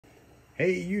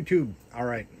Hey YouTube. All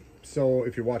right, so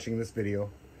if you're watching this video,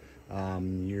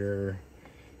 you're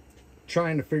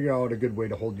trying to figure out a good way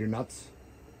to hold your nuts,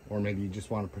 or maybe you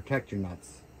just want to protect your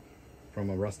nuts from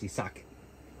a rusty socket,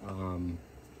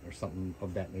 or something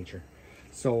of that nature.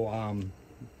 So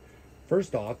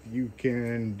first off, you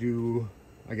can do,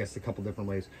 I guess, a couple different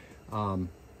ways. You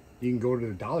can go to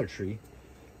the Dollar Tree.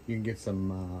 You can get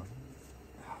some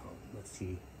let's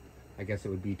see, I guess it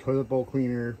would be toilet bowl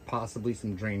cleaner, possibly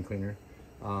some drain cleaner,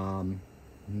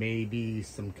 maybe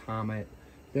some Comet.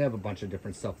 They have a bunch of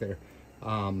different stuff there.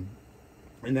 And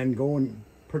then go and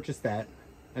purchase that,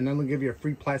 and then they'll give you a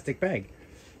free plastic bag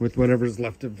with whatever's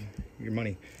left of your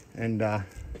money, and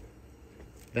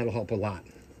that'll help a lot.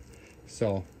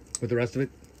 So with the rest of it,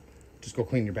 just go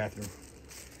clean your bathroom.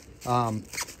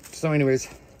 So anyways,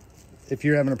 if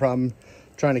you're having a problem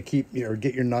trying to keep or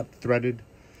get your nut threaded,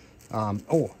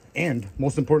 oh, and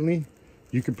most importantly,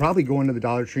 you could probably go into the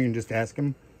Dollar Tree and just ask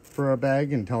them for a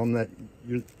bag and tell them that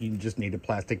you just need a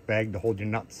plastic bag to hold your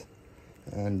nuts.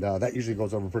 And that usually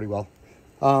goes over pretty well.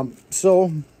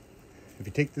 So if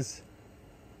you take this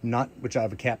nut, which I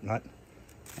have a cap nut,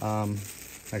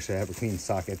 actually I have a clean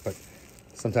socket, but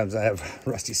sometimes I have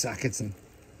rusty sockets and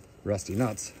rusty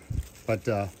nuts. But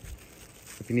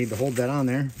if you need to hold that on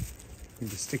there, you can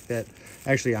just stick that.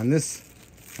 Actually, on this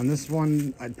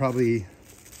one, I'd probably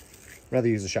rather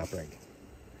use a shop rag.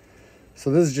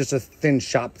 So this is just a thin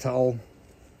shop towel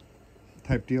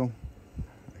type deal.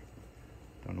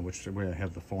 I don't know which way I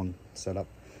have the phone set up,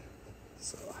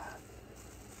 so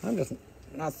I'm just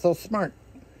not so smart.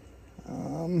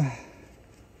 Let's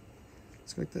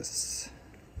go like this.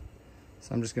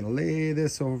 So I'm just gonna lay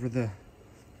this over the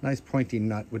nice pointy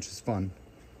nut, which is fun.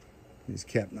 These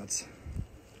cap nuts.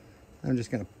 I'm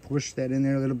just gonna push that in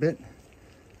there a little bit.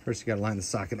 First, you gotta line the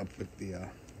socket up with the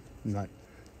nut.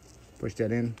 Push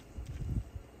that in,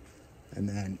 and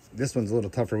then this one's a little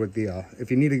tougher with the.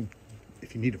 If you need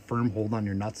a firm hold on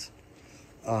your nuts,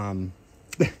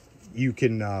 you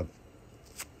can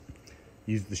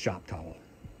use the shop towel,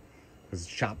 because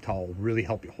the shop towel will really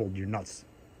help you hold your nuts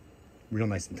real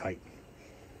nice and tight.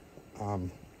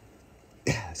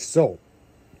 So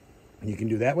you can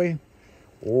do that way,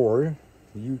 or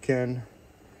you can,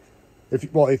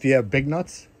 if you have big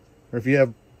nuts, or if you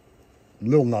have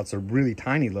little nuts or really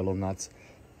tiny little nuts,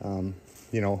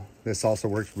 you know, this also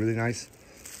works really nice,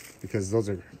 because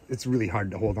it's really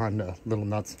hard to hold on to little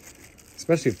nuts,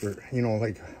 especially for, you know,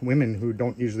 like women who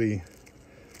don't usually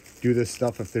do this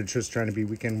stuff. If they're just trying to be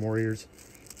weekend warriors,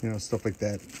 you know, stuff like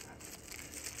that,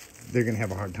 they're gonna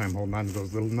have a hard time holding on to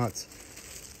those little nuts.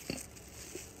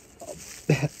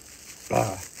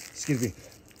 Excuse me.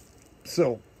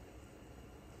 So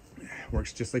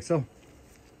works just like so.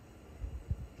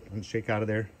 And shake out of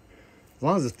there. As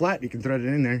long as it's flat, you can thread it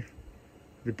in there.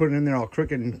 If you put it in there all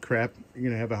crooked and crap, you're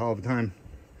gonna have a hell of a time.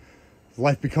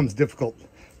 Life becomes difficult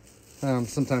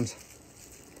sometimes.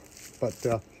 But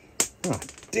oh,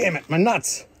 damn it, my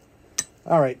nuts.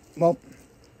 All right, well,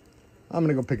 I'm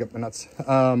gonna go pick up my nuts.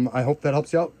 I hope that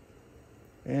helps you out,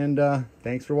 and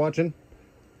thanks for watching.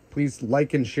 Please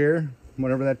like and share,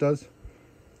 whatever that does,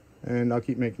 and I'll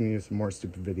keep making you some more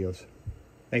stupid videos.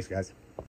 Thanks, guys.